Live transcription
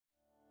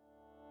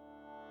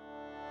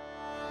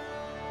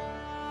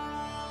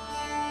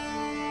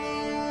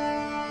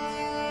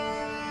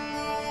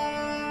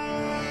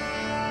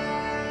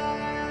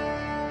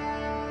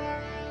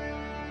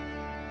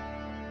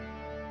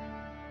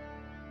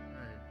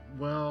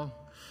Well,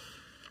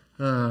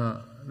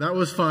 that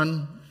was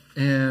fun,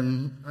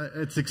 and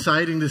it's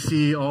exciting to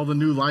see all the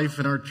new life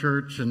in our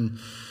church and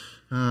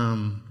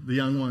the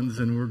young ones,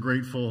 and we're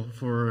grateful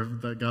for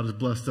that God has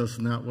blessed us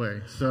in that way.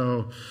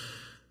 So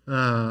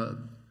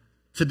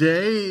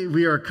today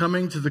we are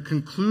coming to the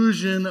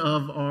conclusion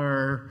of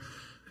our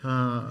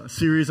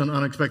series on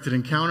unexpected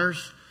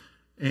encounters,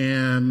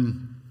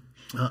 and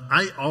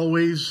I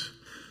always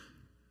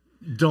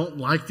don't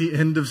like the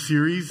end of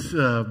series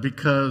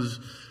because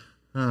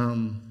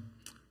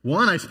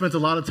one, I spent a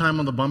lot of time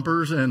on the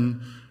bumpers, and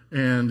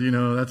you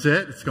know, that's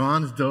it, it's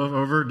gone, it's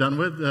over, done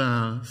with.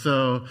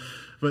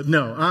 But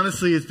no,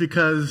 honestly, it's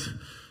because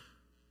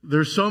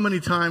there's so many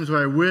times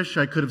where I wish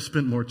I could have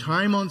spent more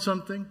time on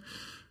something,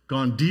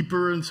 gone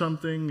deeper in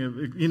something.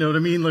 You know what I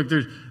mean? Like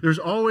there's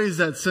always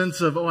that sense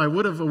of, oh, I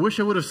wish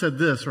I would have said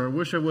this, or I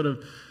wish I would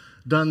have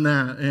done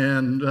that.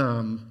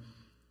 And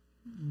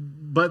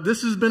but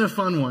this has been a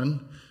fun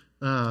one,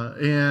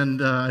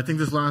 and I think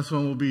this last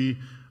one will be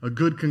a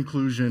good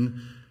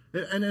conclusion.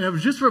 And I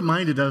was just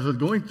reminded as I was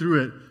going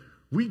through it,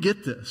 we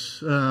get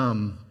this.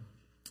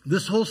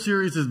 This whole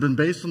series has been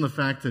based on the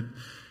fact that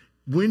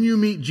when you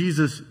meet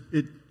Jesus,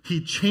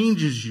 He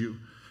changes you,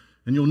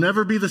 and you'll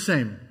never be the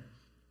same.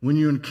 When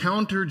you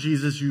encounter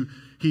Jesus,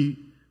 He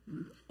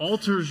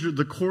alters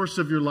the course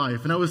of your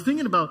life. And I was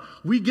thinking about,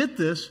 we get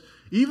this,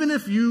 even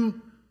if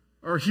you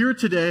are here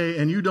today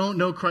and you don't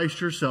know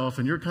Christ yourself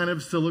and you're kind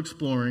of still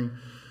exploring,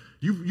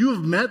 you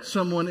have met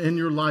someone in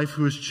your life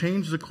who has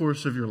changed the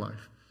course of your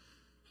life.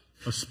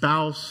 A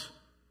spouse,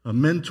 a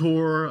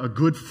mentor, a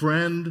good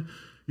friend.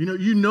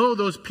 You know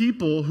those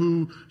people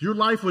who your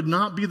life would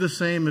not be the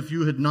same if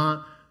you had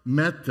not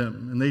met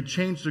them, and they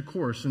changed the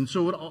course. And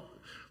so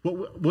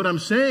what I'm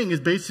saying is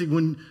basically,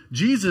 when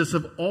Jesus,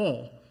 of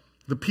all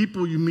the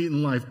people you meet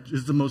in life,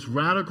 is the most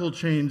radical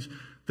change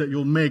that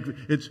you'll make.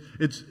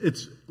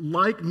 It's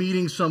like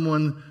meeting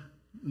someone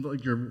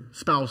like your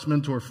spouse,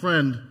 mentor,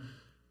 friend,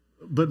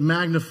 but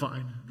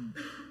magnified.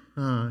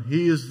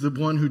 He is the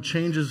one who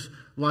changes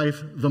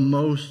life the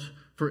most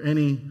for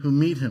any who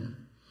meet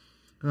Him.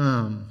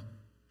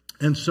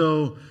 And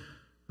so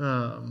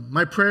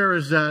my prayer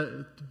is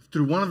that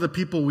through one of the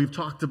people we've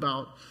talked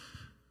about,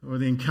 or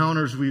the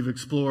encounters we've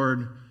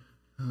explored,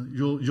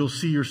 you'll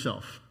see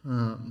yourself.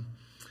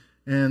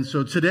 And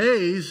so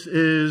today's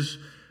is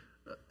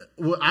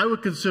what I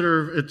would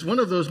consider, it's one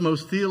of those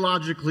most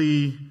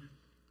theologically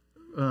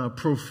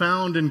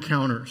profound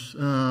encounters,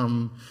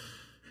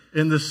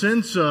 in the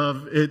sense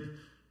of it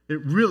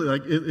really,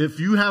 like,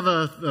 if you have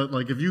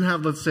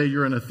let's say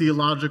you're in a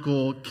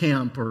theological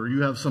camp, or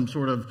you have some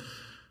sort of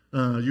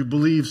you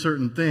believe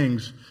certain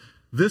things,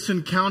 this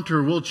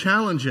encounter will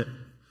challenge it.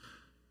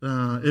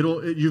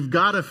 You've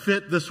got to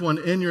fit this one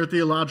in your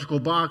theological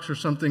box, or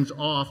something's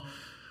off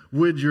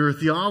with your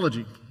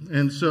theology.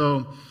 And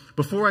so,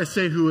 before I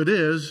say who it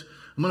is,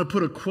 I'm going to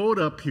put a quote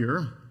up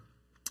here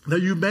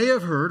that you may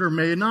have heard or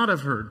may not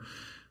have heard.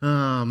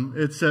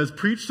 It says,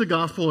 "Preach the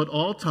gospel at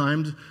all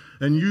times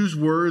and use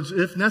words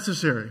if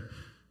necessary."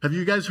 Have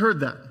you guys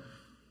heard that?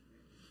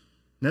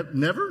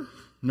 Never?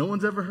 No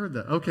one's ever heard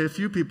that. Okay, a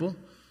few people.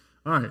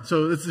 All right,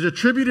 so it's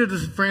attributed to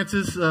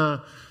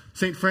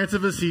St. Francis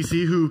of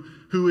Assisi, who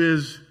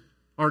is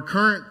our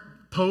current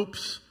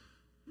pope's.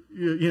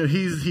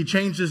 He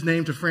changed his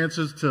name to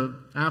Francis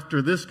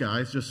after this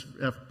guy. It's just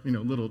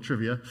little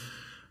trivia,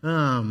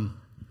 and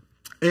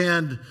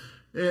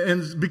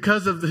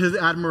because of his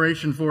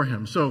admiration for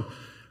him. So,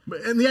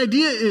 and the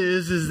idea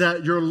is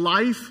that your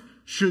life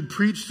should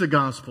preach the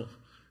gospel.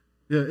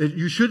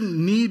 You shouldn't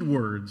need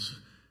words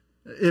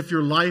if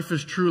your life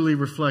is truly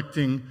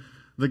reflecting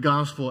the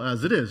gospel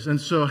as it is.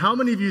 And so, how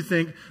many of you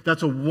think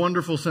that's a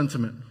wonderful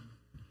sentiment?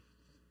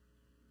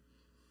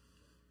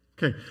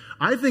 Okay,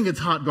 I think it's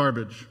hot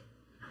garbage.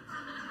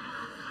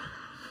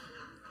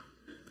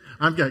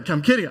 I'm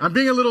kidding. I'm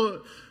being a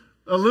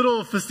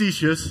little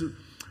facetious,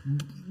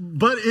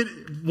 but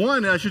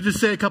I should just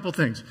say a couple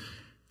things.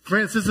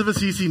 Francis of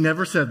Assisi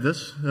never said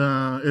this.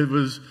 It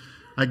was,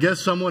 I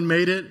guess, someone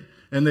made it,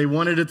 and they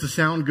wanted it to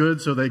sound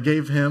good, so they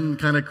gave him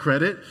kind of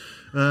credit,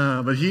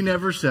 but he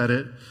never said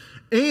it.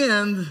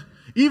 And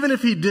even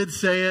if he did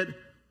say it,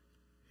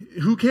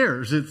 who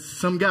cares? It's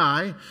some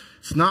guy.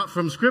 It's not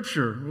from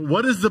Scripture.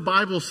 What does the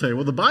Bible say?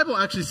 Well, the Bible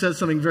actually says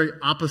something very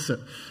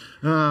opposite.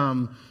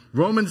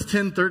 Romans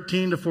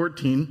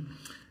 10:13-14.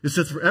 It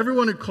says, "For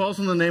everyone who calls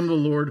on the name of the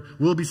Lord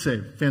will be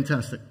saved."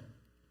 Fantastic.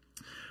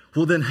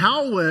 Well, then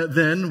how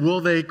then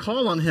will they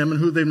call on Him in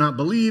who they've not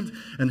believed?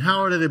 And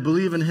how are they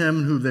believe in Him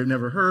in who they've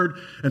never heard?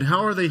 And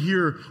how are they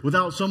hear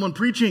without someone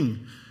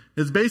preaching?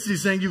 It's basically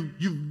saying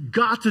you've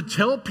got to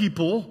tell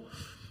people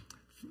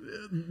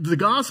the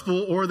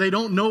gospel, or they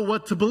don't know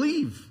what to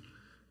believe.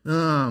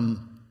 And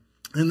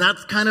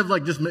that's kind of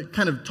like just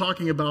kind of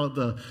talking about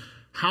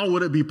how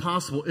would it be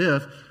possible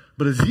if.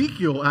 But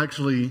Ezekiel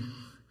actually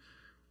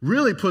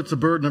really puts a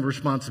burden of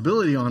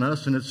responsibility on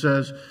us, and it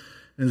says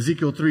In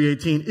Ezekiel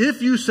 3:18,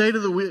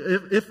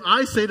 if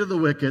I say to the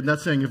wicked,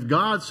 that's saying if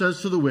God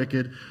says to the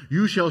wicked,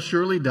 you shall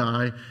surely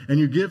die, and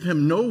you give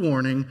him no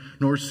warning,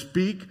 nor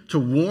speak to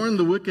warn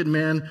the wicked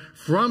man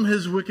from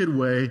his wicked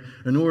way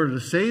in order to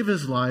save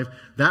his life,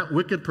 that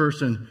wicked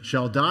person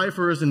shall die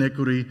for his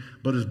iniquity,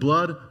 but his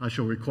blood I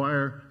shall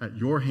require at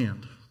your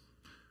hand.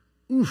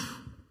 Oof.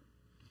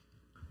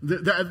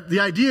 The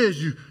idea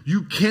is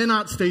you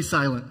cannot stay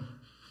silent.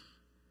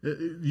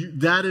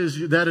 That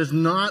is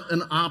not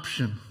an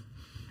option.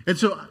 And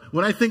so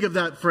when I think of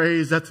that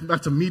phrase,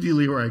 that's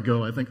immediately where I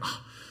go. I think,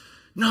 oh,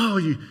 no,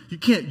 you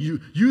can't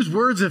use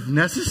words if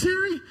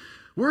necessary.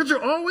 Words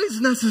are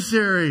always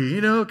necessary.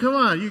 Come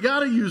on, you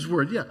got to use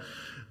words. Yeah.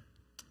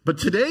 But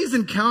today's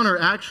encounter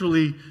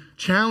actually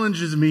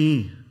challenges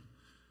me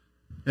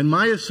and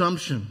my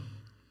assumption,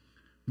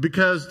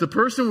 because the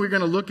person we're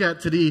going to look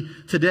at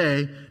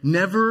today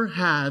never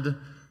had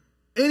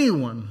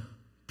anyone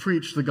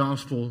preach the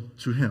gospel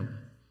to him.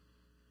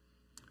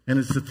 And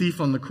it's the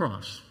thief on the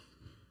cross.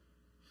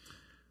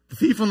 The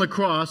thief on the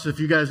cross,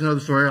 if you guys know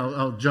the story,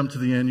 I'll jump to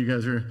the end.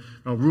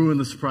 I'll ruin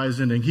the surprise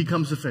ending. He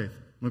comes to faith,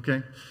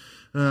 okay?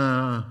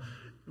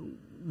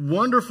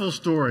 Wonderful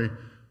story.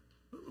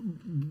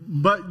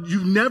 But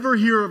you never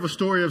hear of a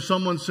story of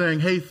someone saying,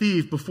 hey,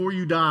 thief, before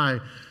you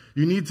die,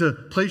 you need to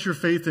place your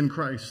faith in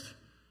Christ.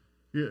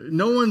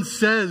 No one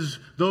says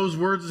those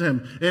words to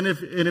him. And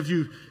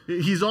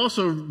he's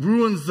also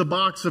ruins the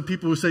box of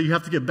people who say you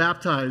have to get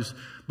baptized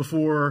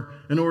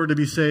in order to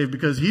be saved,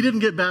 because he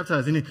didn't get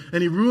baptized.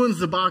 And he ruins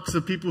the box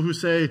of people who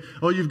say,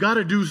 oh, you've got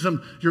to do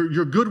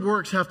your good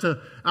works have to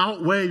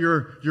outweigh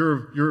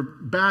your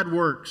bad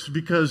works,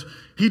 because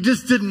he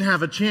just didn't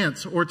have a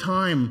chance or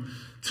time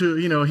to,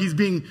 he's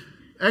being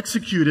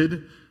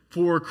executed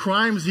for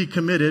crimes he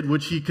committed,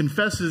 which he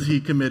confesses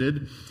he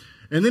committed.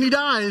 And then he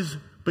dies,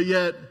 but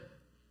yet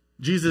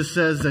Jesus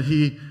says that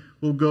he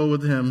will go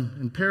with him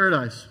in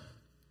paradise.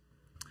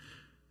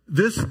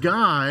 This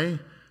guy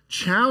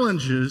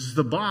challenges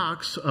the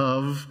box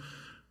of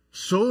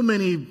so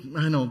many,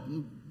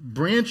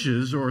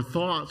 branches or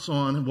thoughts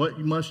on what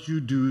must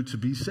you do to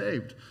be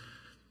saved.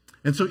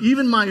 And so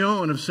even my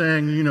own of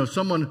saying,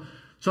 someone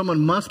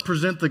must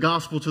present the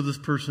gospel to this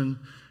person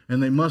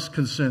and they must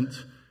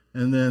consent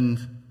and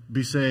then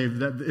be saved,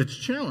 that it's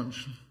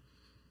challenged.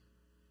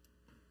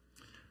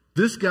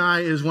 This guy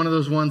is one of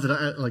those ones that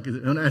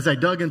as I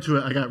dug into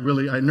it, I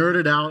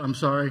nerded out. I'm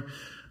sorry.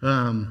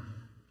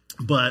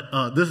 But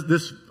I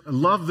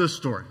love this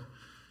story.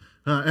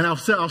 And I'll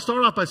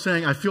start off by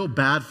saying I feel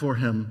bad for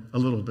him a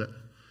little bit.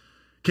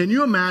 Can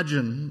you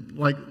imagine,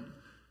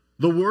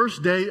 the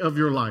worst day of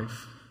your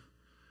life,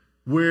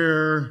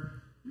 where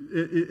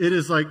it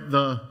is like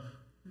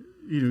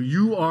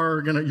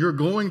you're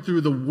going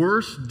through the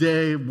worst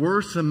day,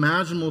 worst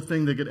imaginable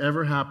thing that could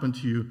ever happen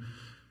to you,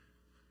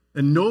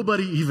 and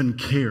nobody even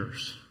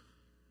cares.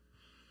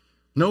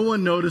 No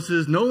one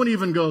notices. No one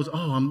even goes,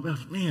 oh,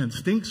 man,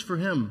 stinks for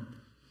him.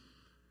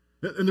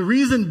 And the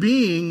reason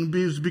being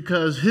is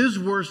because his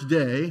worst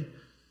day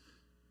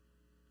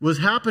was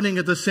happening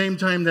at the same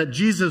time that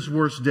Jesus'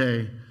 worst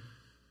day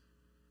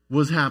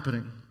was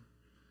happening.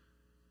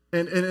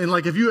 And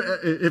if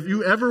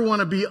you ever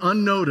want to be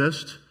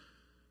unnoticed,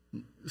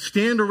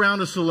 stand around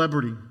a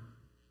celebrity.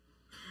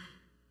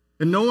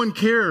 And no one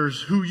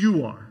cares who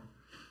you are.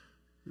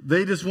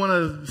 They just want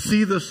to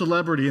see the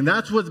celebrity. And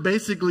that's what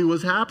basically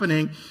was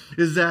happening,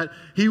 is that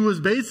he was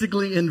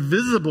basically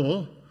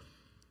invisible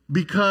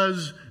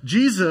because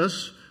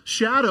Jesus'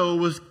 shadow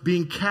was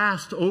being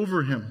cast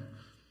over him.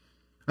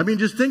 I mean,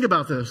 just think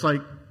about this.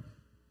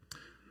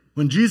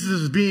 When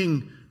Jesus is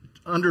being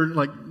under,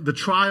 the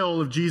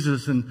trial of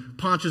Jesus, and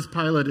Pontius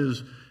Pilate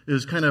is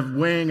kind of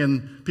weighing,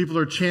 and people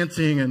are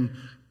chanting, and,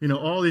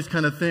 all these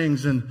kind of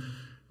things.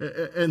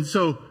 And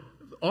so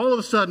all of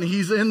a sudden,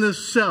 he's in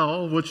this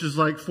cell, which is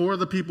for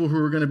the people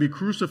who are going to be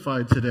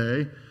crucified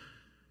today.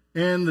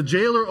 And the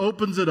jailer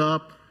opens it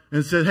up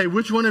and said, hey,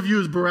 which one of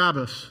you is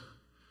Barabbas?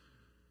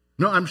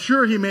 No, I'm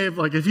sure he may have,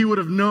 if he would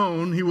have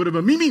known, he would have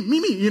been, me,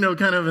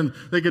 and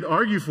they could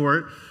argue for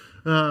it.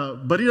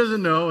 But he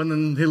doesn't know, and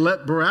then he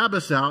let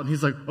Barabbas out, and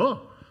he's like,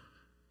 oh,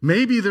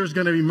 maybe there's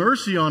going to be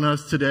mercy on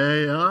us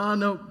today.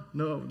 No,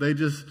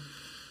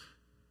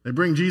 they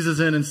bring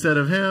Jesus in instead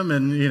of him,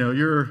 and,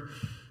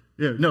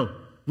 no,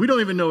 we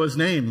don't even know his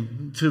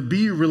name, to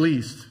be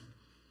released.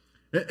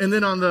 And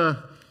then on the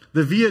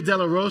Via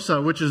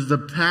Dolorosa, which is the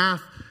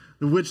path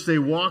in which they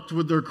walked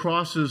with their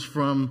crosses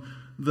from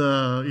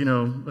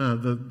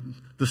the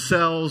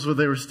cells where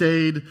they were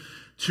stayed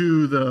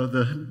to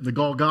the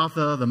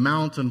Golgotha, the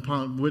mountain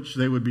upon which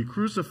they would be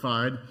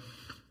crucified.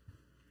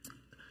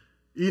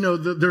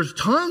 There's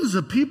tons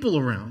of people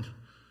around,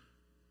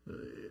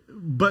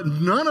 but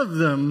none of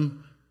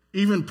them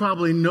even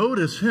probably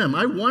notice him.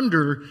 I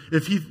wonder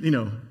if he,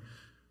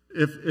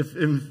 if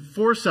in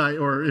foresight,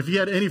 or if he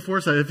had any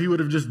foresight, if he would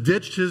have just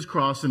ditched his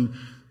cross and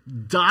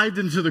dived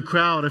into the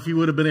crowd, if he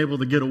would have been able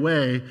to get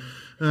away.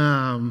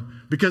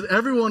 Because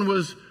everyone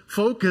was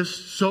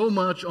focused so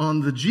much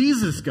on the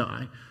Jesus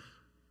guy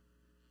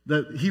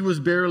that he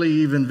was barely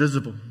even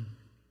visible.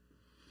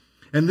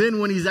 And then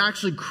when he's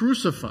actually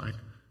crucified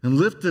and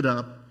lifted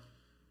up,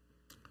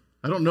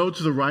 I don't know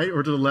to the right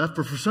or to the left,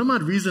 but for some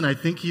odd reason, I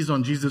think he's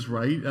on Jesus'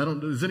 right.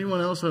 Does anyone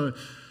else, does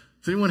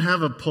anyone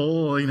have a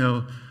poll?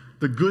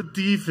 The good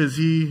thief, is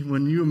he,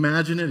 when you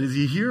imagine it, is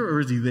he here or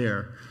is he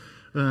there?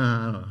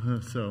 I don't know.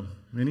 So,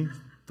 any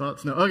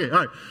thoughts? No. Okay,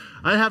 all right.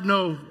 I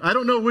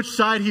don't know which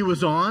side he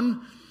was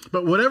on,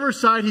 but whatever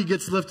side he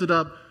gets lifted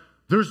up,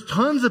 there's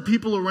tons of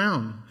people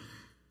around.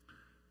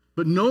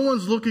 But no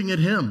one's looking at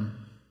him.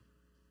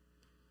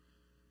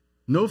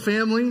 No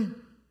family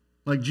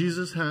like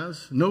Jesus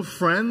has. No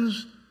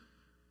friends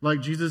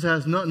like Jesus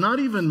has. Not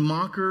even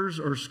mockers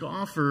or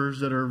scoffers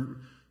that are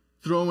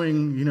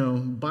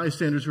throwing,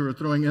 bystanders who are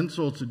throwing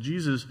insults at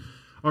Jesus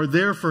are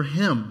there for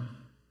him.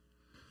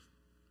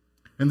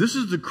 And this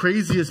is the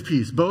craziest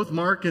piece. Both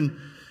Mark and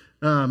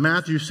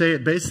Matthew say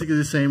it basically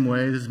the same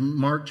way. This is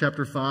Mark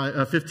chapter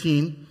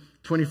 15,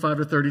 25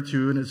 to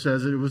 32, and it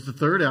says it was the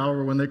third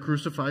hour when they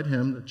crucified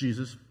him,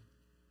 Jesus.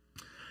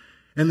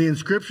 And the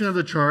inscription of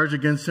the charge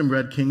against him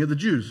read, King of the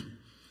Jews.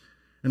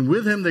 And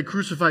with him they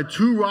crucified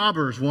two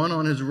robbers, one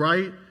on his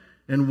right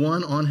and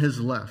one on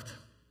his left.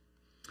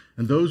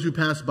 And those who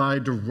passed by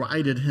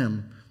derided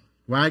him,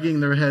 wagging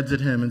their heads at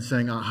him and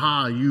saying,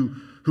 Aha, you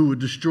who would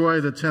destroy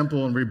the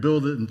temple and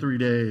rebuild it in 3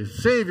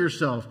 days. Save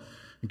yourself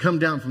and come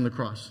down from the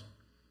cross.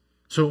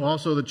 So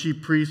also the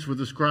chief priests with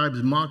the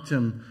scribes mocked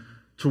him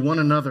to one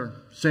another,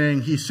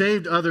 saying, He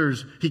saved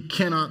others, he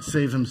cannot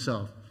save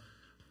himself.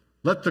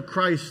 Let the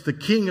Christ, the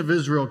King of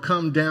Israel,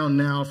 come down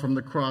now from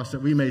the cross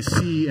that we may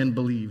see and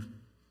believe.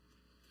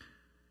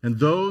 And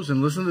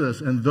listen to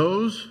this, and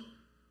those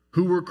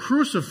who were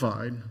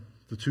crucified,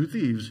 the two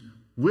thieves,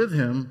 with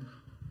him,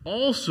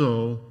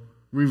 also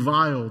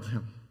reviled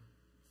him.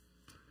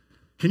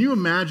 Can you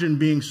imagine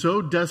being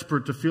so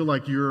desperate to feel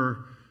like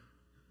you're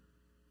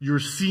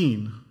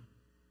seen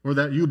or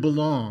that you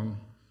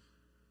belong,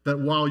 that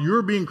while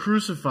you're being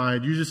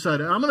crucified, you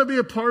decided, I'm going to be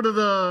a part of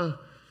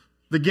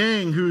the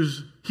gang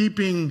who's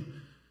heaping,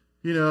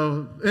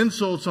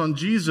 insults on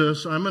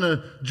Jesus. I'm going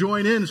to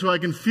join in so I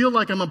can feel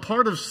like I'm a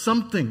part of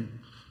something,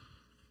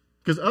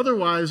 because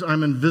otherwise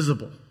I'm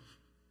invisible.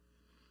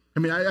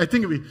 I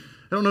think I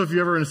don't know if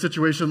you're ever in a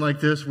situation like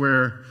this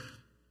where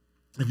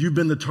if you've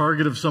been the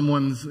target of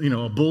someone's,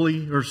 a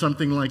bully or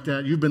something like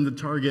that, you've been the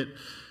target,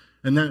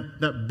 and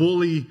that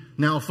bully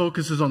now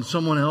focuses on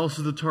someone else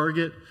as the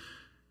target.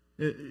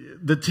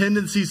 The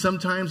tendency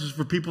sometimes is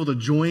for people to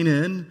join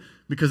in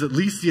because at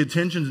least the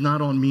attention's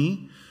not on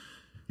me.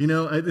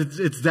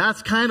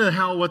 That's kind of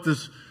how what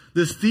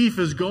this thief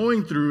is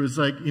going through. Is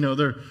like,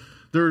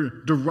 they're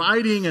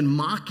deriding and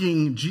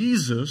mocking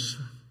Jesus.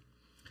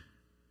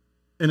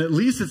 And at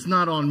least it's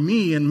not on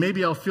me, and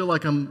maybe I'll feel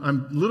like I'm a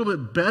little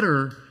bit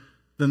better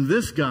than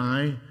this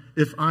guy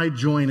if I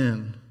join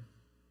in.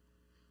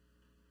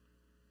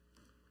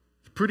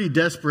 It's a pretty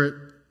desperate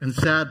and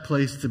sad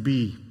place to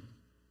be.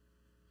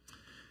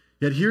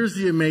 Yet here's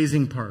the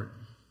amazing part.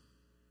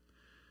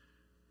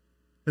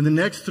 In the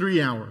next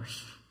 3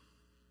 hours,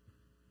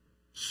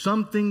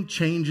 something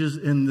changes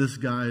in this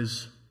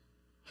guy's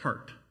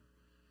heart.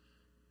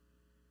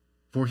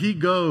 For he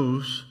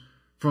goes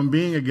from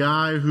being a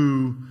guy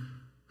who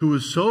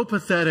is so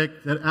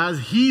pathetic that as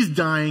he's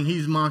dying,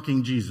 he's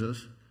mocking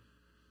Jesus,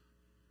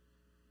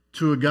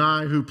 to a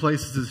guy who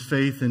places his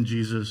faith in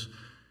Jesus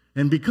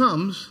and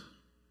becomes,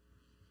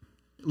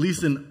 at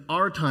least in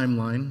our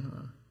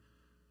timeline,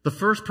 the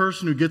first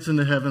person who gets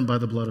into heaven by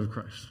the blood of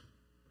Christ.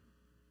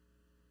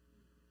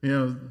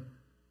 The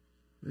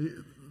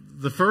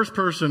first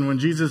person when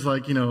Jesus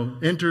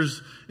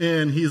enters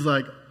in, he's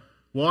like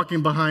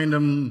walking behind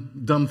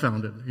him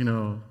dumbfounded,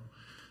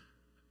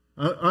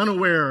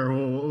 unaware.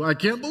 Oh, I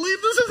can't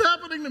believe this is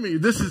happening to me.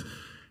 This is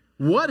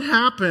what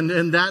happened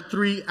in that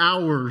 3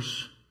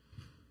 hours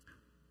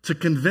to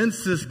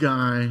convince this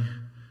guy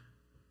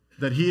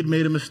that he had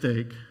made a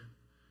mistake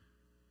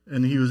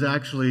and he was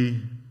actually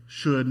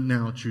should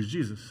now choose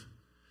Jesus.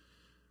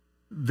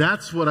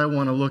 That's what I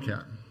want to look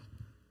at.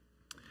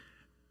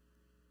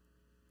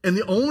 And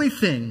the only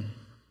thing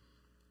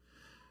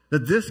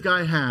that this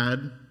guy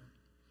had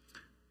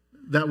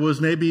that was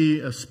maybe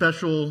a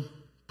special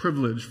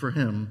privilege for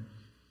him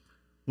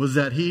was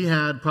that he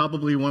had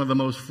probably one of the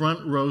most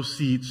front row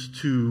seats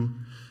to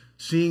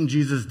seeing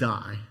Jesus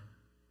die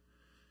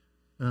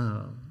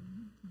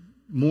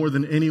more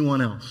than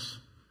anyone else.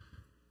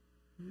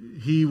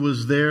 He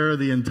was there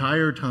the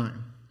entire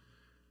time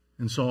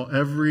and saw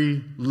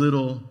every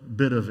little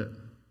bit of it.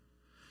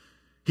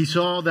 He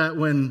saw that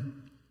when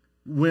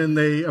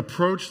they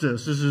approached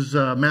this is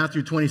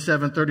Matthew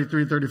 27,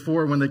 33,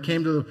 34, when they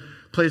came to the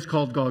place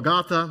called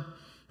Golgotha,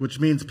 which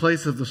means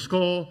place of the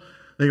skull,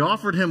 they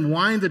offered him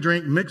wine to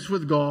drink mixed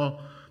with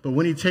gall, but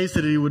when he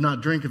tasted it, he would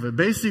not drink of it.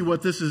 Basically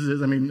what this is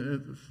it's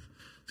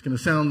going to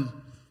sound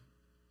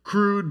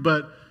crude,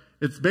 but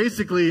it's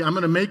basically, I'm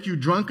going to make you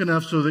drunk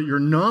enough so that you're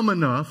numb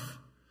enough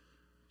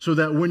so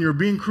that when you're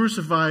being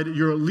crucified,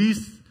 you're at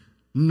least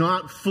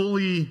not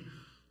fully,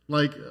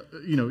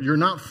 you're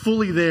not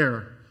fully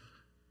there.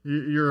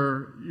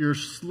 You're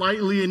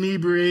slightly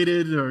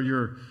inebriated, or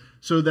you're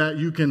so that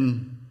you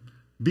can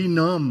be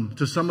numb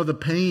to some of the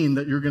pain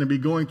that you're going to be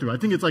going through. I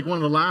think it's like one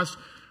of the last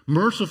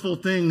merciful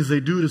things they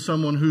do to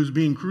someone who's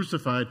being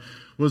crucified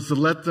was to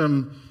let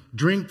them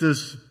drink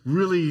this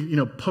really,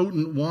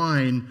 potent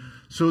wine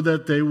so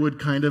that they would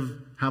kind of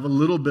have a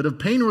little bit of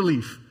pain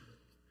relief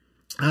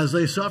as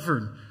they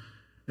suffered.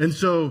 And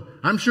so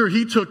I'm sure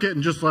he took it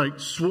and just like,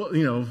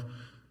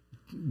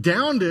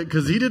 downed it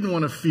because he didn't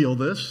want to feel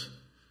this.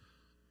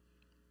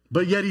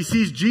 But yet he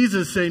sees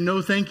Jesus say,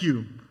 no, thank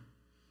you.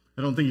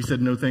 I don't think he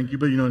said no, thank you,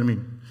 but you know what I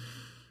mean.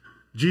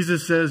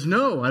 Jesus says,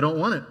 no, I don't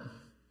want it.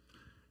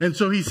 And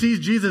so he sees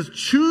Jesus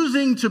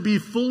choosing to be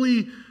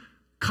fully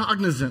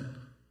cognizant,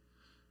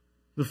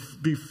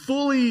 be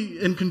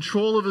fully in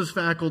control of his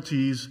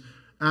faculties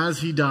as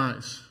he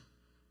dies.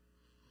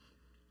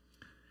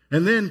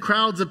 And then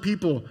crowds of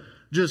people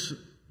just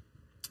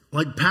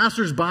like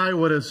passers-by,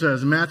 what it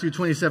says, Matthew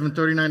 27,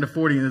 39 to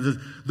 40. And it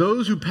says,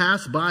 those who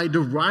passed by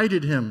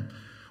derided him,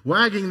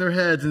 wagging their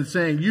heads and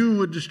saying, you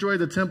would destroy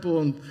the temple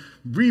and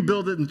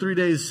rebuild it in 3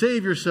 days.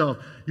 Save yourself.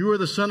 You are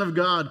the Son of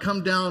God.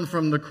 Come down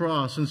from the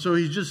cross. And so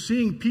he's just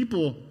seeing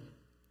people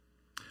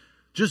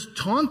just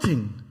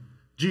taunting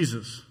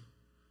Jesus.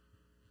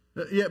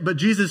 Yeah, but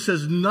Jesus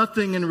says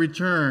nothing in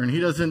return.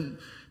 He doesn't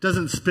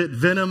spit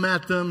venom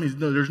at them.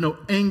 There's no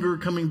anger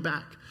coming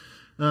back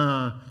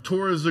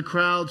towards the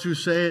crowds who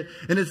say it.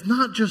 And it's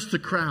not just the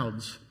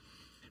crowds.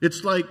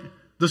 It's like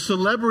the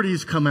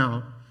celebrities come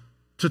out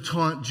to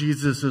taunt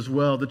Jesus as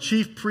well. The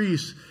chief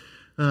priests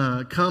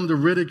come to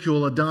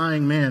ridicule a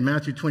dying man,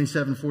 Matthew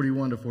 27,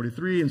 41 to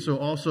 43. And so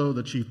also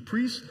the chief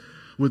priests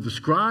with the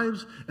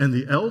scribes and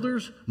the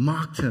elders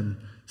mocked him,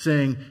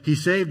 saying, he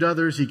saved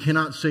others, he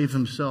cannot save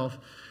himself.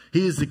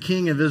 He is the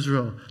King of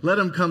Israel. Let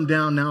him come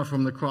down now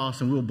from the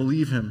cross and we'll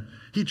believe him.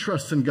 He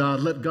trusts in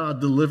God. Let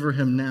God deliver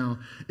him now,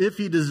 if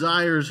he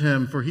desires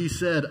him, for he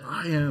said,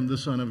 I am the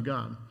Son of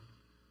God.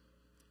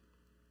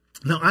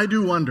 Now, I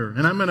do wonder,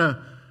 and I'm going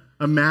to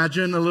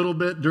imagine a little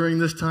bit during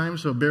this time,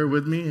 so bear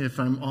with me. If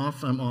I'm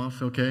off, I'm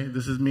off, okay?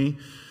 This is me.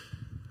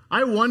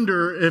 I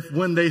wonder if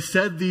when they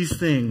said these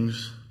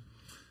things,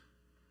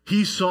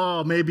 he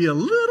saw maybe a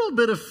little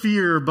bit of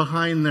fear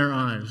behind their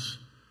eyes.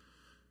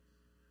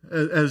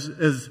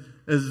 As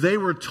they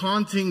were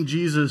taunting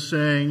Jesus,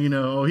 saying,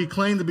 he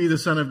claimed to be the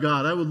Son of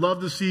God. I would love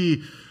to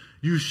see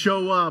you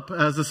show up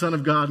as the Son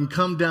of God and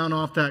come down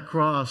off that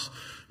cross.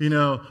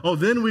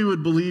 Then we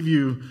would believe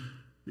you.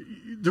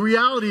 The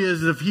reality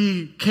is, if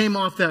he came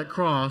off that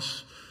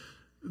cross,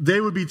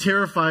 they would be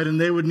terrified and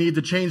they would need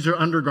to change their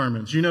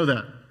undergarments. You know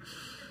that.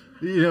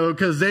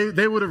 Because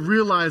they would have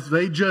realized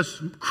they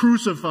just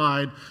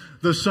crucified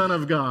the Son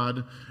of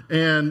God,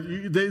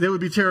 and they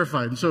would be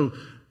terrified. And so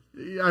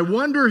I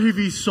wonder if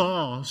he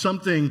saw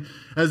something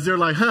as they're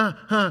like,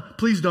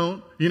 please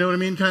don't, you know what I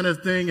mean, kind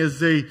of thing, as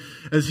they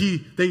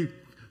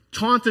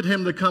taunted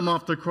him to come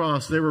off the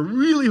cross. They were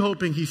really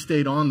hoping he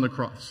stayed on the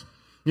cross.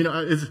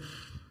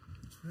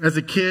 As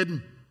a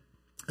kid,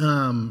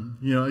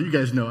 you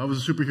guys know, I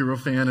was a superhero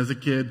fan as a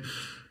kid.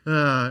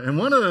 And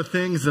one of the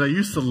things that I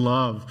used to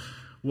love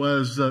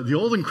was the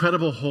old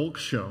Incredible Hulk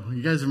show.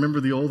 You guys remember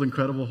the old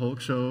Incredible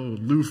Hulk show with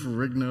Lou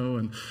Ferrigno?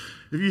 And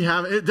if you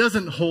have, it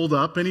doesn't hold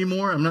up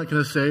anymore. I'm not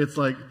going to say it's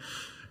like,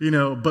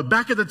 but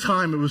back at the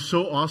time it was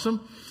so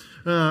awesome.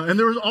 And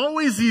there was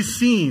always these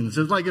scenes.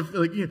 It's like,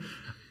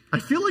 I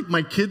feel like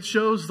my kids'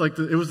 shows,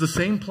 it was the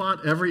same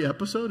plot every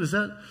episode. Is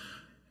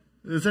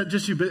that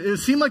just you? But it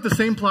seemed like the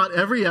same plot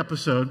every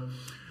episode.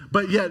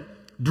 But yet,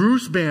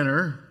 Bruce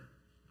Banner,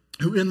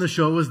 who in the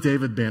show was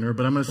David Banner,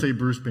 but I'm going to say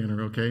Bruce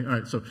Banner, okay? All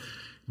right, so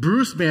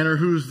Bruce Banner,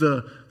 who's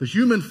the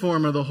human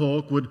form of the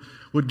Hulk, would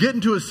get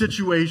into a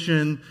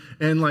situation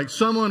and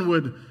someone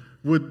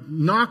would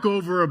knock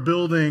over a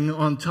building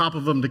on top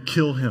of him to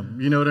kill him.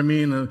 You know what I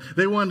mean?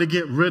 They wanted to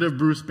get rid of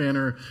Bruce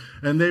Banner,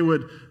 and they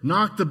would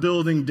knock the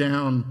building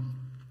down,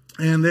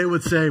 and they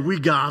would say, we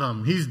got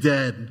him, he's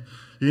dead.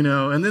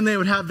 And then they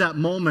would have that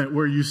moment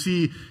where you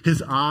see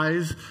his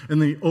eyes and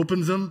then he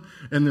opens them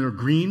and they're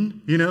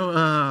green,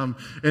 and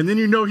then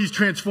he's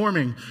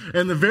transforming.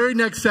 And the very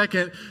next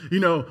second,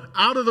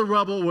 out of the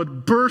rubble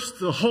would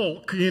burst the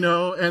Hulk,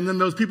 and then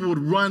those people would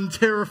run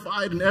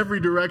terrified in every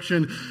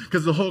direction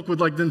because the Hulk would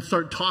then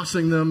start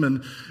tossing them.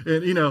 And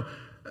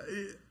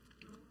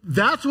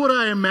that's what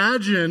I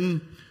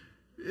imagine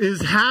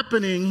is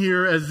happening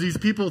here as these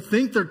people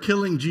think they're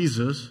killing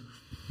Jesus.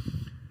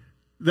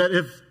 That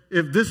if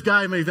this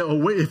guy may think,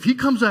 if he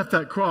comes off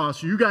that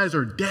cross, you guys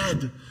are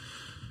dead.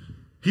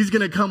 He's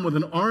going to come with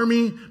an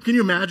army. Can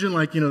you imagine,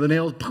 the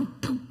nails,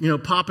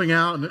 popping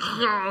out, and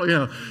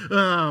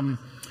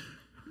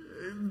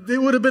it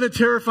would have been a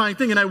terrifying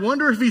thing. And I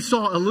wonder if he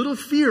saw a little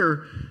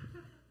fear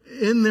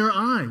in their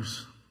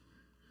eyes.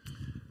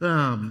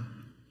 But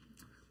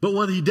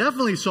what he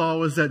definitely saw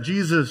was that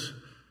Jesus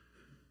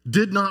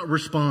did not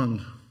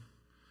respond.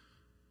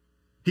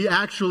 He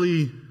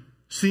actually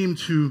seemed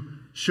to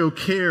show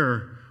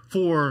care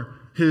for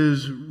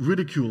his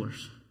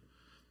ridiculers.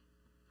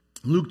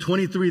 Luke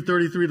 23,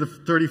 33 to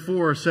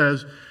 34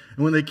 says,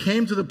 and when they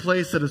came to the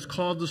place that is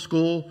called the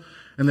skull,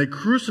 And they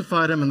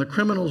crucified him, and the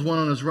criminals, one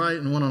on his right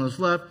and one on his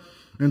left.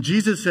 And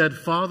Jesus said,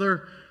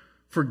 Father,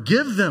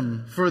 forgive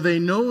them, for they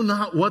know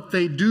not what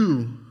they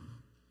do.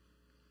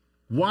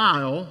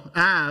 While,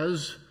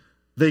 as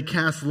they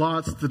cast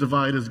lots to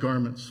divide his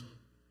garments.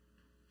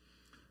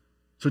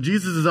 So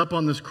Jesus is up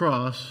on this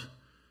cross,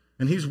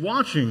 and he's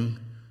watching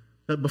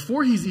that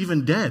before he's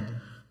even dead,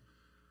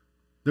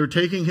 they're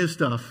taking his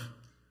stuff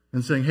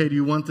and saying, hey, do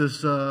you want this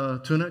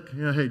tunic?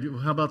 Yeah, hey,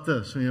 how about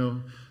this?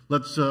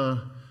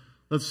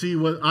 Let's see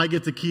what I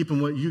get to keep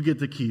and what you get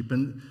to keep.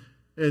 And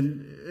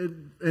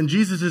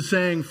Jesus is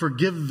saying,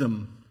 forgive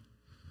them,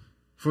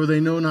 for they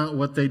know not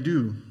what they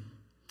do.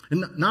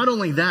 And not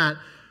only that,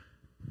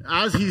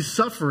 as he's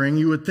suffering,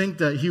 you would think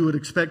that he would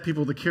expect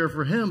people to care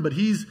for him, but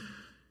he's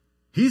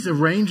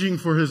arranging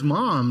for his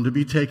mom to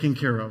be taken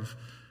care of.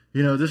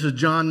 This is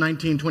John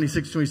 19,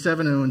 26,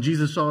 27. And when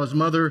Jesus saw his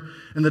mother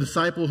and the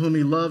disciple whom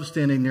he loved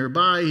standing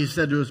nearby, he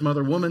said to his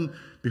mother, Woman,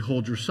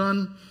 behold your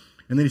son.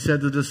 And then he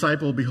said to the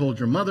disciple, Behold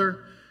your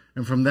mother.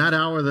 And from that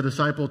hour, the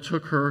disciple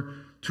took her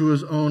to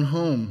his own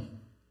home.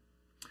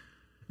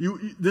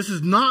 This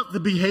is not the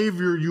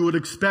behavior you would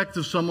expect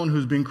of someone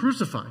who's being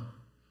crucified.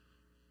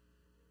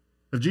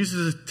 If Jesus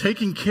is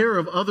taking care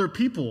of other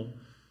people,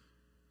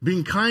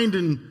 being kind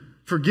and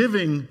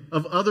forgiving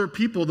of other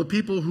people, the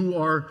people who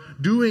are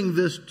doing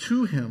this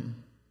to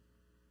him.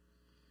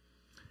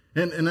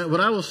 And what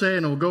I will say,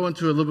 and I'll go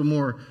into a little bit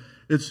more,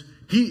 it's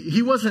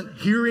he wasn't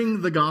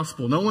hearing the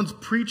gospel. No one's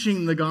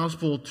preaching the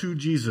gospel to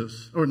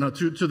Jesus, or not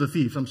to the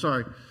thief, I'm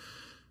sorry.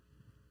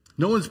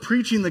 No one's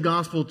preaching the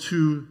gospel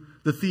to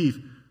the thief,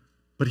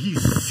 but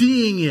he's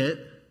seeing it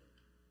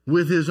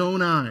with his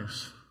own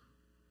eyes.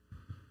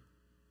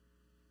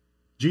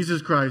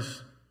 Jesus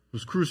Christ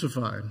was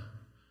crucified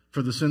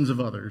for the sins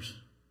of others,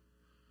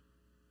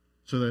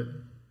 so that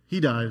he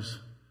dies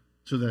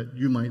so that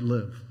you might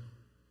live.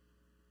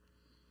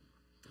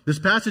 This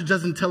passage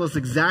doesn't tell us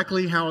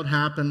exactly how it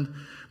happened,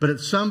 but at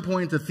some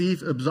point the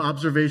thief's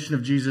observation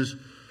of Jesus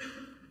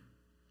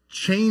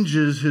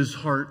changes his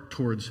heart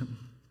towards him.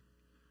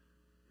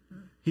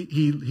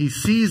 He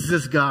sees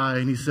this guy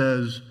and he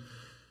says,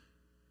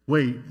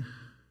 wait,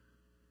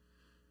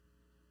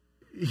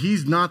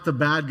 he's not the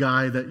bad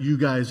guy that you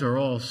guys are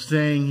all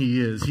saying he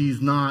is.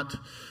 He's not.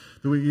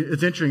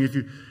 It's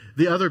interesting.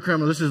 The other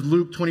criminal, this is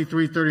Luke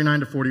 23, 39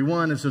 to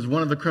 41. It says,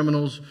 one of the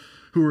criminals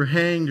who were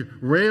hanged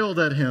railed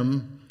at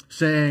him,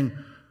 saying,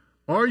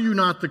 Are you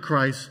not the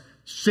Christ?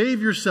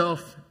 Save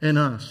yourself and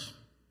us.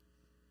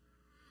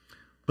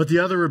 But the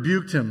other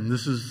rebuked him.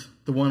 This is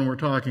the one we're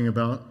talking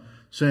about,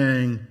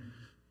 saying,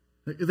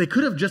 they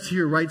could have just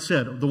here right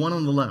said, the one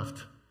on the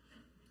left,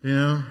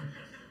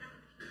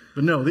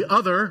 But no, the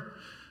other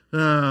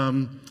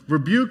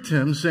rebuked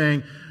him,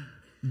 saying,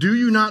 Do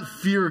you not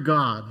fear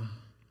God,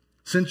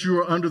 since you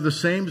are under the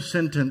same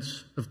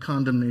sentence of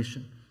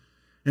condemnation?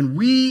 And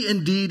we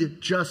indeed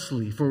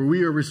justly, for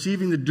we are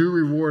receiving the due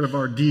reward of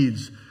our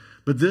deeds.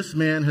 But this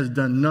man has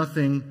done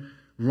nothing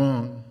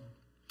wrong.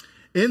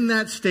 In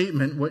that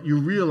statement, what you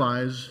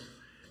realize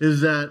is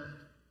that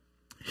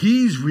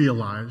he's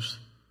realized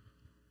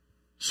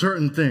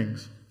certain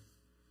things.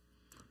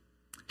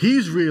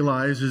 He's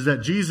realized is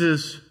that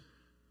Jesus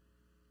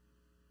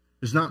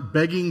is not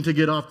begging to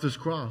get off this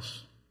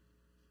cross.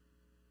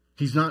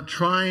 He's not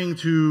trying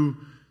to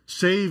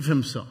save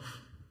himself.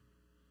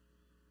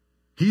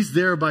 He's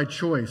there by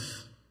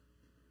choice.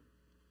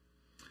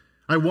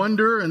 I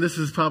wonder, and this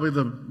is probably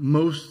the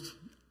most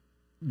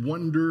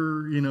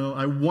wonder,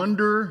 I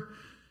wonder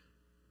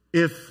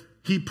if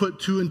he put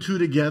two and two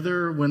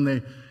together when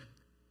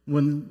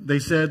they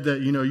said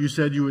that, you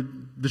said you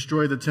would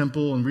destroy the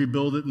temple and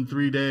rebuild it in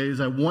 3 days.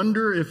 I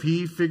wonder if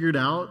he figured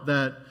out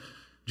that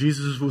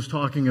Jesus was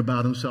talking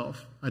about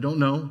himself. I don't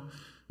know.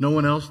 No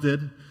one else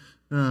did.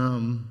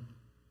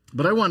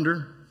 But I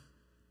wonder.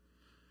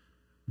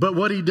 But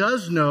what he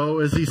does know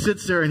is he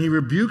sits there and he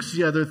rebukes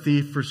the other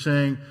thief for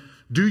saying,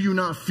 do you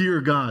not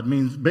fear God?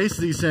 Means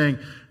basically saying,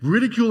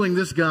 ridiculing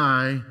this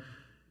guy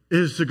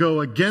is to go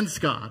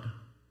against God.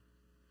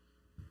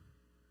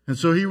 And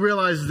so he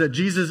realizes that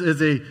Jesus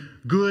is a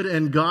good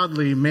and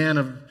godly man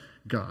of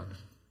God.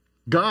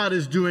 God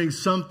is doing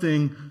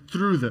something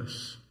through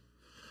this.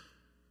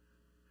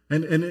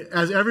 And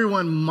as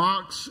everyone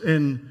mocks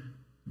and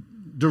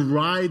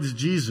derides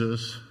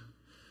Jesus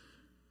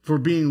for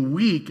being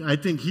weak, I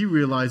think he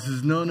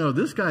realizes, no,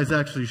 this guy's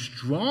actually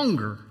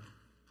stronger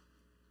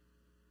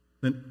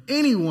than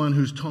anyone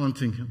who's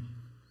taunting him.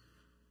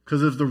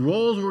 Because if the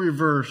roles were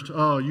reversed,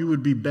 you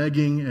would be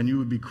begging and you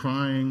would be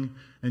crying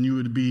and you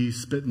would be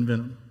spitting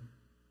venom.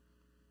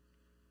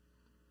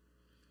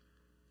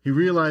 He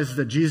realizes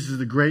that Jesus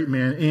is a great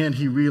man, and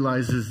he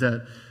realizes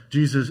that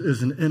Jesus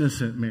is an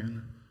innocent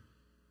man.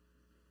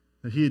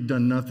 That he had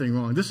done nothing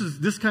wrong.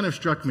 This kind of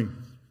struck me.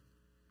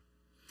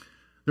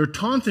 They're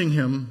taunting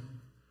him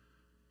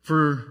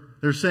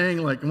they're saying,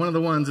 like, one of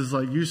the ones is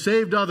like, you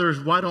saved others,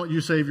 why don't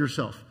you save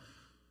yourself?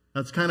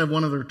 That's kind of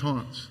one of their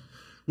taunts.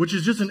 Which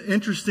is just an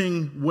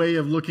interesting way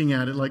of looking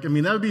at it. That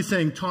would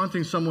be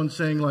taunting someone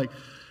saying, like,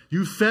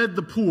 you fed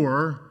the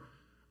poor,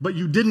 but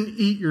you didn't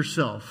eat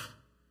yourself.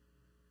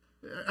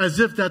 As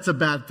if that's a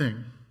bad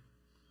thing.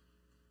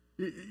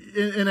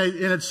 And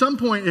at some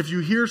point, if you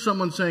hear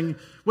someone saying,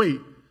 wait,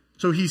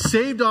 so he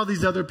saved all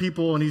these other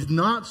people and he's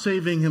not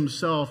saving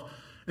himself,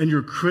 and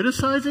you're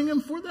criticizing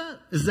him for that?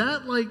 Is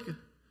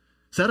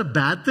that a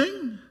bad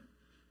thing?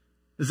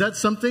 Is that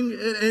something?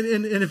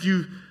 And if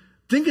you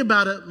think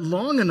about it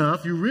long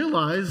enough, you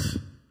realize,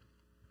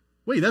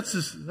 wait, that's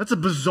a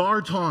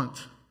bizarre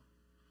taunt.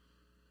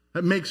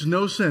 That makes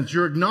no sense.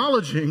 You're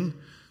acknowledging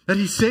that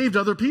he saved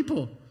other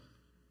people.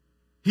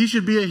 He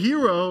should be a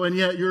hero, and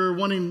yet you're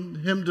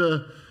wanting him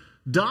to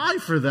die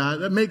for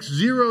that. That makes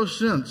zero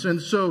sense. And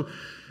so,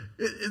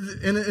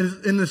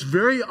 in this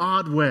very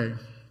odd way,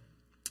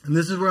 and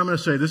this is where I'm going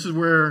to say, this is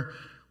where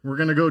we're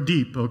going to go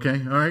deep,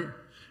 okay? All right?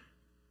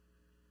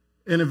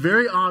 In a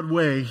very odd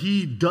way,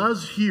 he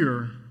does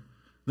hear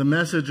the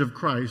message of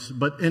Christ,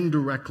 but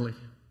indirectly.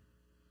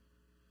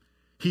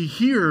 He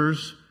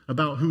hears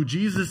about who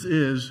Jesus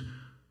is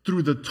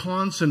through the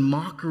taunts and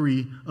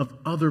mockery of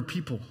other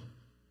people.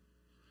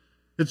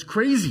 It's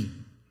crazy.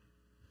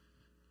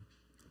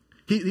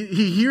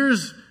 He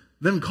hears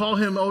them call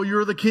him, oh,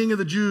 you're the king of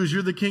the Jews,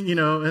 you're the king,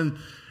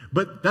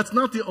 but that's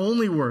not the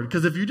only word.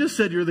 Because if you just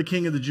said you're the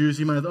king of the Jews,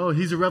 he might, oh,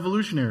 he's a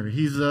revolutionary.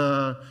 He's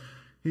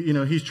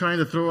trying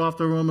to throw off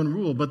the Roman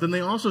rule. But then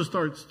they also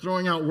start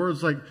throwing out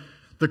words like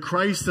the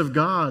Christ of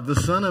God, the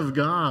Son of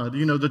God,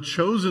 the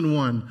chosen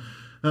one.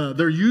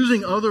 They're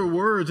using other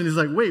words, and he's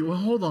like, wait, well,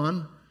 hold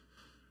on.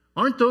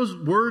 Aren't those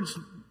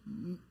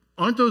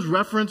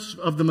reference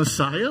of the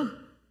Messiah?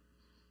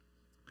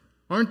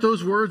 Aren't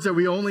those words that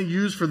we only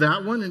use for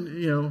that one?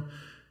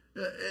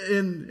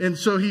 And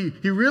so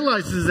he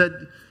realizes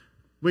that,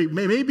 wait,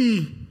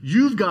 maybe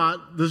you've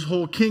got this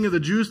whole king of the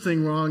Jews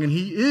thing wrong, and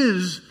he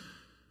is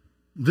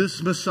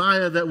this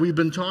Messiah that we've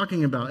been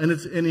talking about. And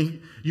this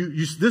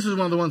is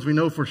one of the ones we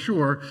know for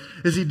sure,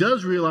 is he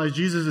does realize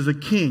Jesus is a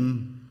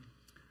king,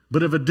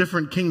 but of a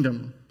different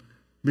kingdom.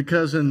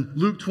 Because in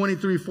Luke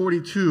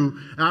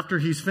 23:42, after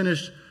he's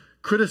finished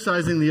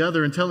criticizing the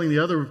other and telling the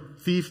other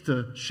thief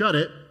to shut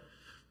it,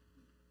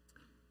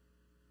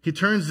 he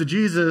turns to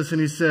Jesus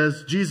and he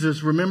says,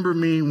 Jesus, remember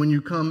me when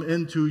you come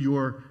into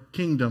your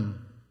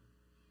kingdom.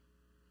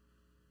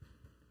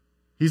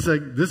 He's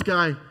like, this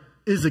guy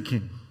is a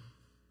king.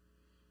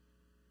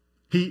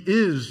 He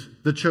is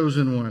the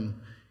chosen one.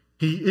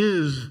 He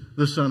is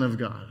the Son of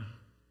God.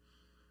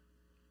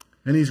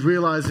 And he's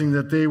realizing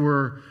that they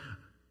were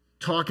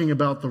talking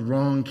about the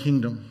wrong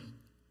kingdom.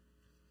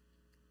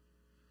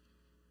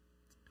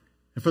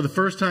 And for the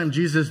first time,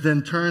 Jesus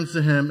then turns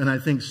to him and I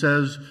think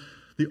says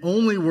the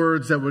only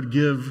words that would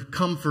give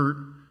comfort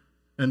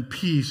and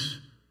peace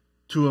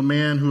to a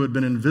man who had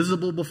been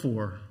invisible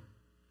before,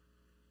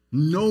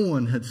 no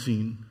one had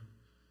seen,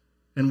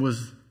 and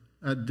was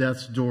at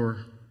death's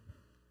door.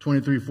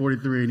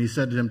 23:43, and he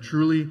said to him,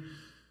 truly,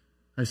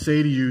 I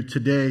say to you,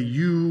 today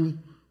you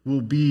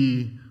will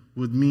be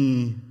with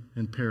me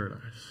in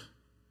paradise.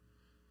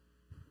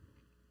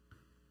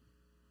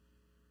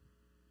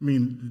 I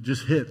mean, it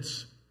just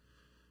hits.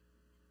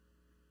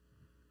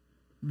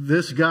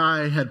 This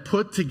guy had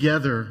put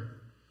together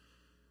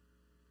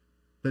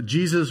that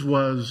Jesus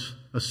was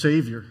a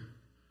savior.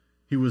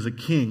 He was a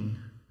king.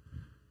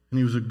 And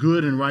he was a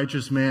good and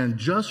righteous man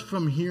just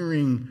from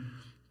hearing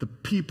the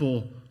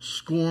people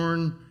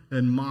scorn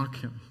and mock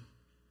him.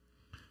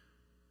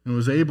 And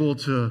was able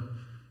to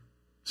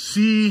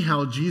see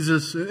how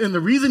Jesus, and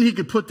the reason he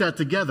could put that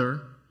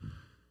together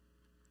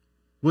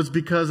was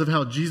because of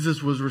how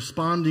Jesus was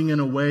responding in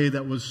a way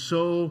that was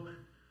so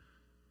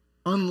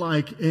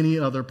unlike any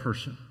other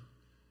person.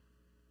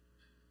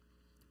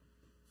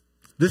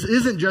 This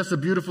isn't just a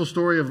beautiful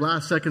story of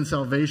last-second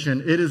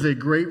salvation. It is a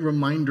great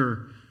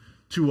reminder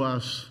to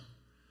us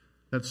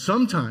that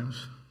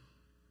sometimes,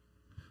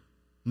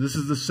 and this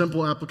is the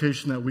simple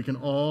application that we can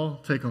all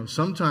take on,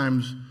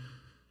 sometimes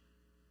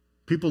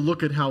people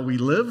look at how we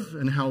live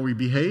and how we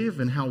behave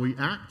and how we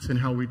act and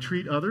how we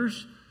treat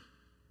others,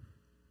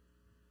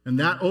 and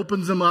that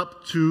opens them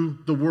up to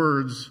the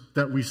words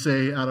that we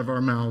say out of our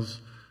mouths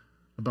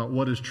about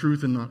what is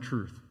truth and not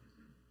truth.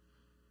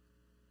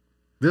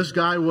 This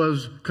guy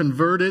was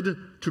converted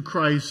to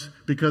Christ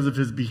because of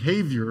his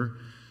behavior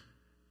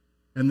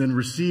and then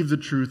received the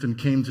truth and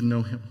came to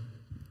know him.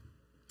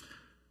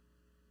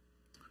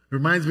 It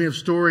reminds me of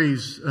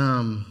stories.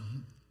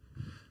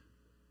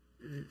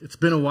 It's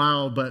been a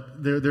while,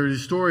 but there are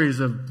these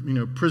stories of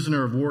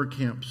prisoner of war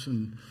camps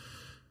and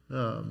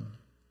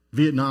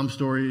Vietnam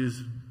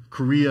stories,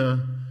 Korea.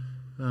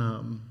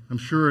 I'm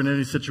sure in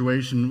any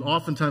situation,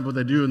 oftentimes what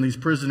they do in these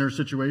prisoner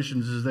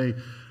situations is they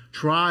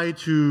try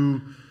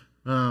to,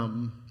 I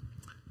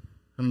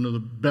don't know the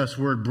best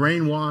word,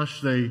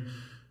 brainwash. They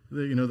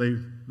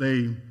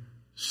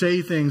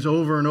say things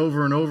over and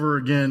over and over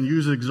again,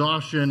 use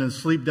exhaustion and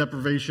sleep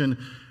deprivation,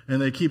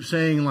 and they keep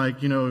saying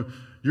like,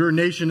 your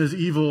nation is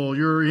evil.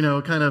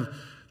 You're, kind of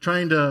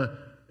trying to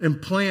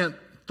implant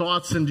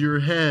thoughts into your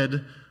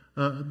head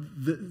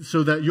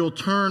so that you'll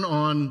turn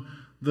on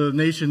the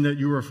nation that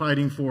you were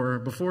fighting for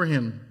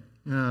beforehand.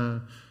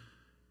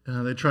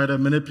 They try to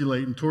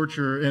manipulate and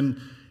torture. And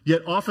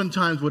yet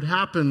oftentimes what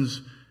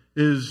happens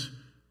is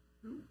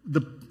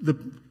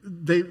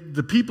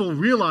the people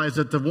realize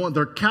that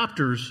their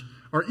captors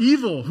are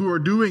evil who are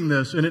doing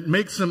this, and it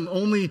makes them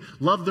only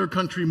love their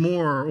country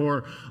more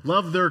or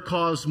love their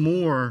cause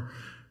more,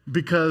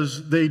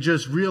 because they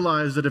just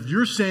realize that if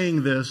you're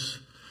saying this,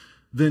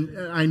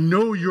 then I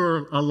know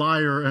you're a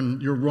liar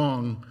and you're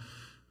wrong.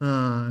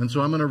 And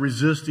so I'm going to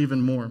resist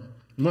even more.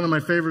 One of my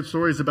favorite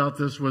stories about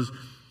this was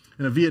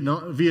in a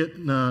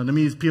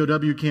Vietnamese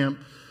POW camp.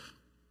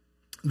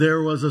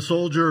 There was a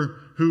soldier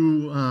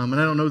who, and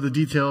I don't know the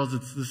details,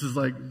 this is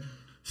like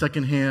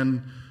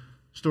secondhand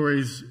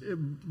stories,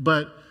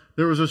 but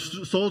there was a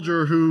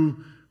soldier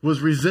who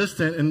was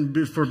resistant,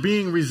 and for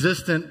being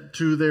resistant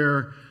to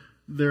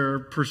their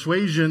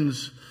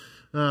persuasions,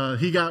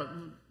 he got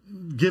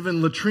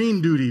given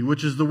latrine duty,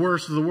 which is the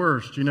worst of the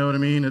worst. You know what I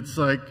mean? It's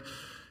like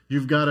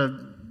you've got to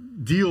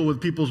deal with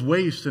people's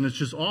waste, and it's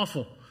just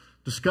awful.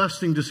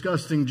 Disgusting,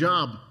 disgusting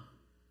job.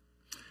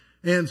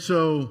 And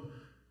so,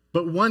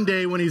 but one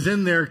day when he's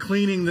in there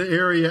cleaning the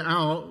area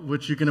out,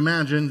 which you can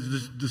imagine is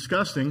just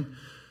disgusting,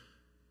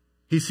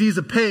 he sees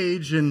a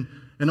page, and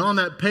on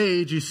that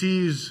page he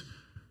sees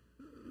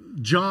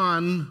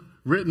John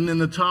written in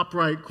the top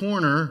right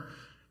corner,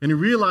 and he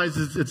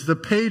realizes it's the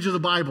page of the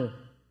Bible.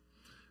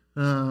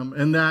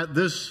 And that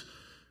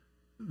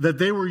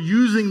they were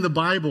using the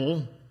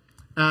Bible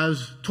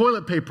as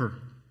toilet paper.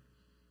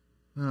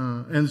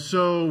 And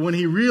so when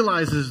he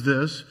realizes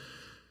this,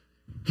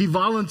 he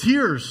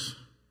volunteers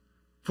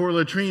for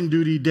latrine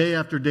duty day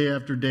after day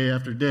after day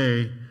after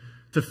day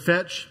to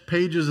fetch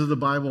pages of the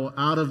Bible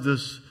out of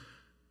this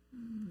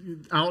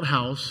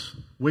outhouse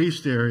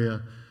waste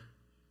area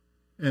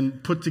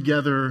and put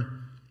together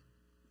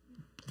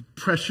the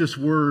precious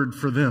word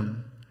for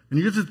them. And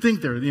you get to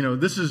think there,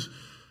 this is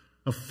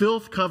a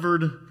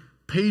filth-covered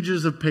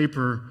pages of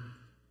paper,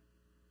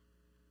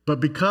 but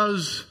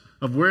because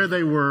of where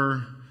they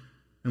were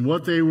and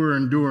what they were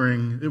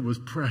enduring, it was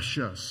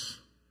precious.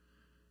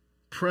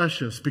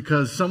 Precious,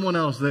 because someone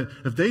else, that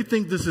if they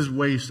think this is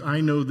waste, I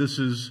know this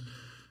is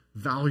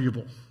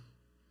valuable.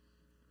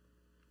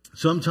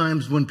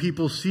 Sometimes when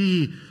people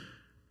see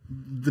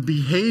the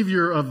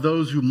behavior of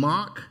those who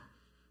mock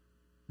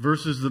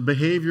versus the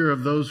behavior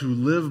of those who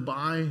live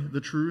by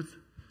the truth,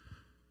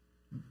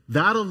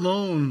 that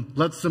alone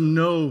lets them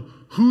know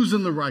who's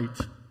in the right.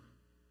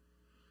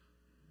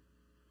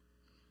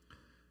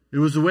 It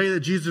was the way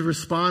that Jesus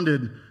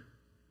responded,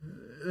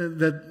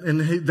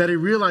 that he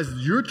realized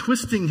you're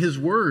twisting his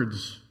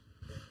words.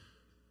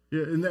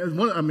 And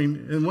one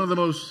of the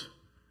most,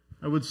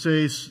 I would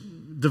say,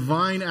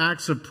 divine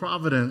acts of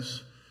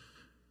providence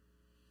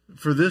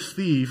for this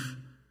thief,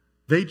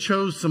 they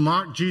chose to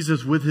mock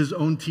Jesus with his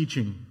own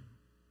teaching.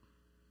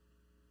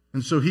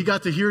 And so he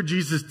got to hear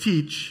Jesus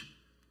teach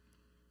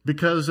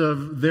because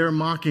of their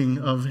mocking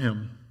of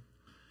him.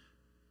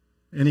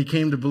 And he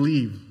came to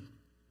believe.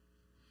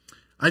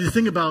 I just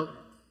think about,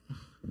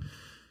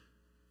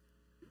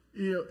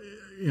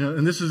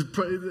 and this is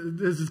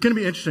going to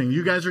be interesting.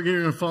 You guys are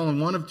going to fall in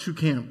one of two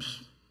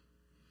camps.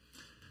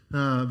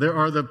 There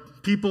are the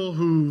people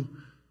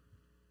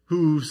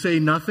who say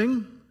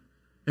nothing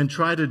and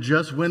try to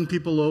just win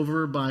people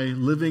over by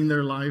living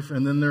their life.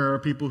 And then there are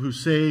people who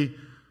say,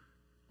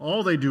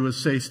 all they do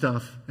is say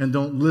stuff and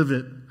don't live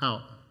it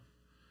out.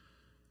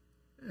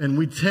 And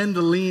we tend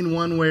to lean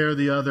one way or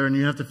the other, and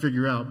you have to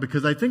figure out.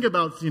 Because I think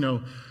about,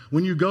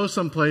 when you go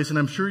someplace, and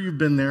I'm sure you've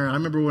been there. I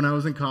remember when I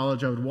was in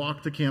college, I would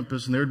walk the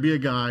campus, and there would be a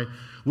guy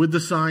with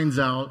the signs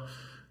out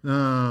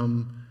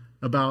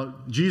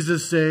about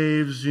Jesus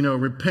saves,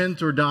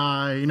 repent or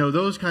die,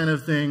 those kind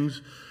of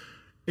things.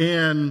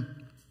 And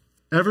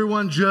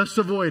everyone just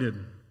avoided.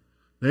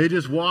 They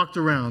just walked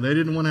around. They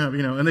didn't want to have,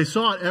 and they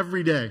saw it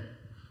every day.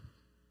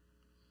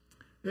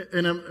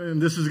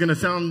 And this is going to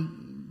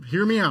sound,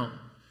 hear me out.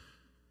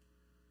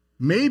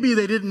 Maybe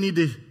they didn't need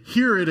to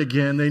hear it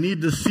again. They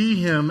need to see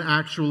him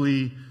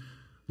actually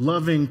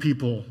loving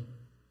people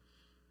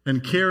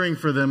and caring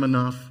for them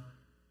enough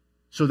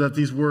so that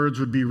these words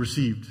would be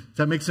received. Does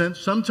that make sense?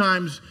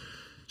 Sometimes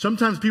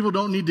people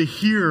don't need to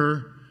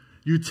hear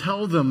you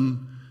tell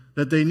them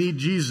that they need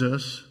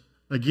Jesus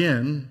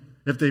again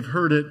if they've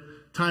heard it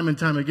time and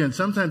time again.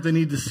 Sometimes they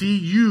need to see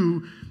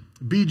you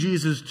be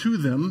Jesus to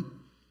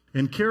them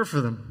and care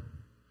for them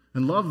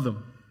and love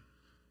them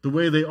the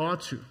way they ought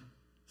to.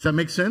 Does that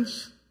make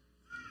sense?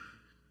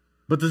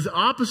 But the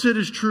opposite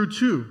is true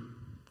too.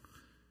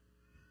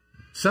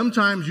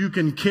 Sometimes you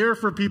can care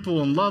for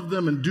people and love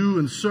them and do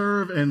and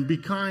serve and be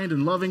kind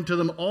and loving to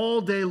them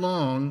all day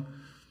long.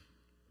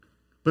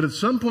 But at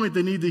some point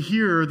they need to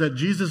hear that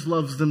Jesus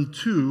loves them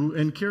too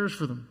and cares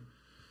for them.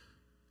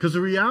 Because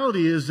the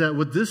reality is that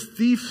what this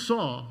thief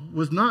saw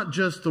was not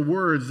just the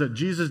words that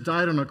Jesus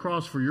died on a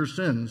cross for your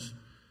sins.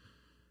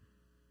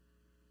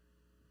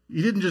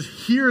 He didn't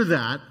just hear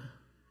that.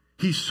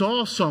 He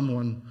saw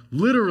someone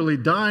literally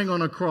dying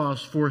on a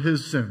cross for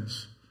his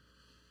sins.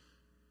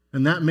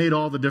 And that made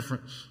all the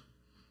difference.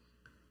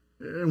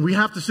 And we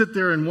have to sit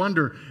there and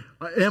wonder,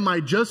 Am I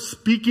just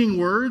speaking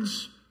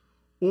words,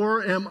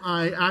 or am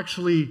I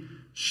actually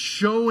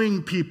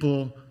showing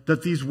people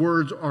that these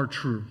words are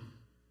true?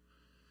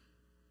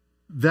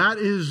 That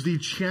is the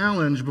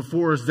challenge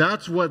before us.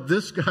 That's what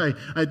this guy,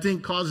 I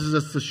think, causes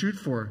us to shoot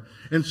for.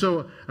 And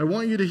so I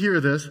want you to hear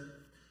this.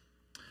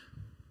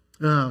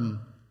 The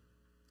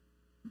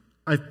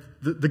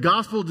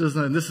gospel does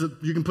not, and this is,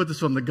 you can put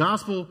this on, the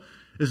gospel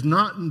is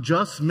not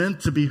just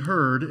meant to be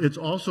heard, it's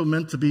also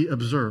meant to be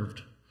observed.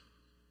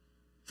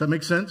 Does that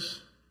make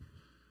sense?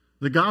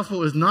 The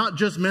gospel is not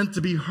just meant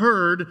to be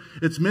heard,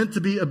 it's meant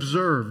to be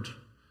observed.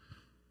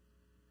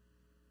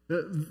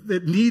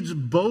 It needs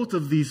both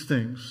of these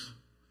things.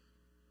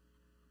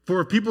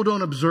 For if people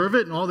don't observe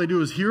it and all they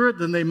do is hear it,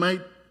 then they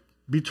might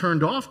be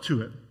turned off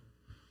to it.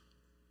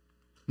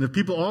 And if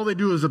people, all they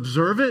do is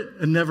observe it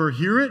and never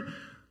hear it,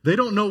 they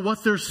don't know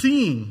what they're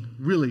seeing,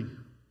 really.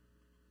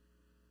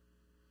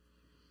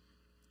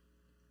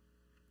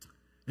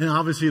 And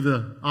obviously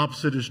the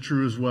opposite is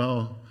true as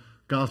well.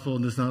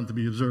 Gospel is not to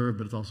be observed,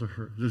 but it's also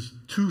heard. There's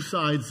two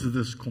sides to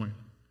this coin.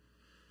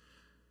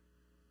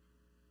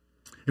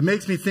 It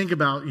makes me think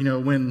about,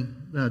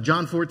 when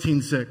John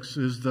 14:6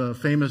 is the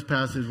famous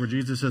passage where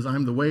Jesus says,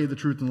 I'm the way, the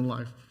truth, and the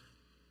life.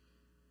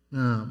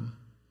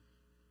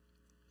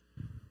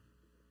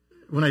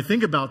 When I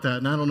think about that,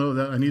 and I don't know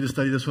that I need to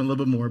study this one a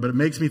little bit more, but it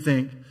makes me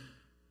think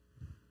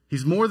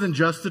he's more than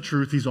just the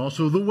truth. He's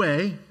also the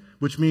way,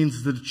 which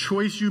means the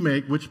choice you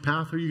make, which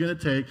path are you going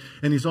to take,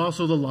 and he's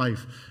also the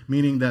life,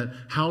 meaning that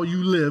how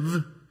you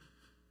live,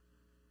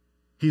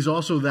 he's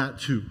also that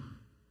too.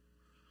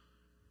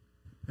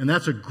 And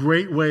that's a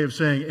great way of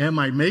saying, am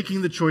I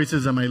making the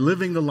choices? Am I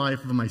living the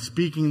life? Am I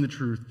speaking the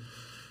truth?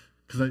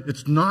 Because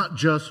it's not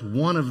just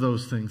one of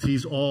those things.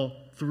 He's all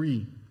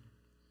three.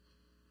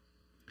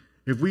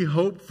 If we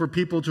hope for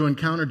people to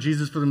encounter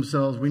Jesus for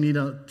themselves, we need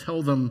to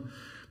tell them,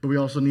 but we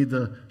also need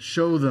to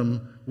show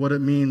them what it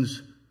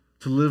means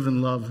to live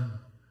and love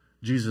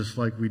Jesus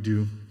like we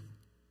do.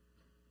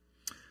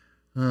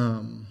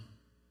 So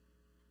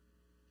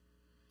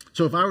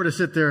if I were to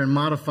sit there and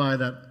modify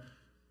that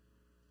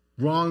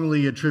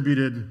wrongly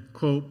attributed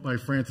quote by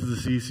Francis of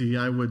Assisi,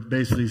 I would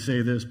basically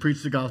say this: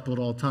 preach the gospel at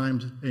all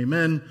times,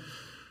 amen,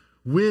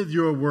 with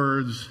your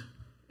words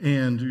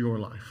and your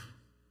life.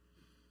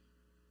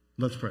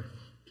 Let's pray.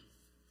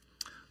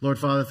 Lord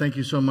Father, thank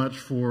you so much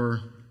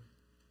for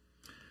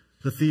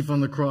the thief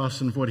on the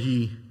cross and what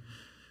he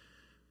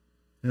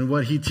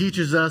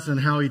teaches us and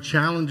how he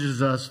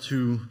challenges us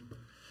to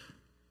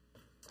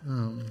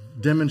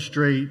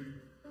demonstrate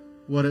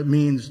what it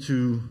means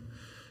to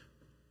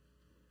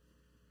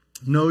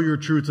know your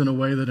truth in a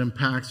way that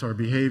impacts our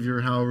behavior,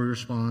 how we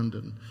respond,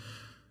 and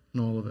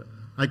all of it.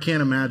 I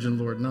can't imagine,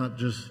 Lord, not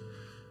just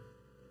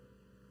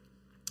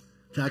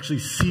to actually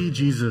see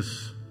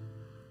Jesus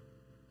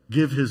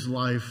give his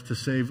life to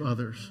save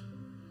others.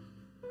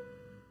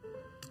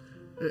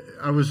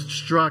 I was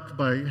struck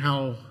by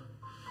how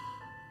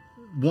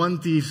one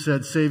thief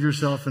said, save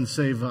yourself and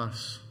save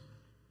us.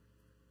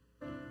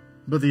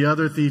 But the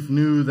other thief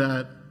knew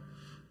that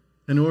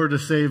in order to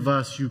save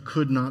us, you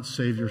could not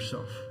save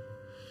yourself.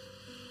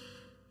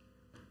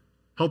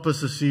 Help us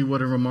to see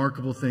what a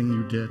remarkable thing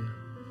you did.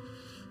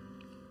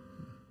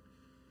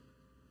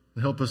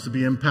 And help us to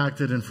be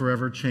impacted and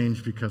forever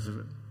changed because of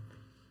it.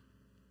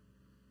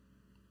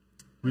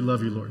 We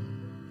love you, Lord.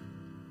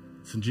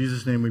 It's in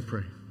Jesus' name we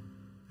pray.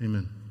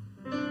 Amen.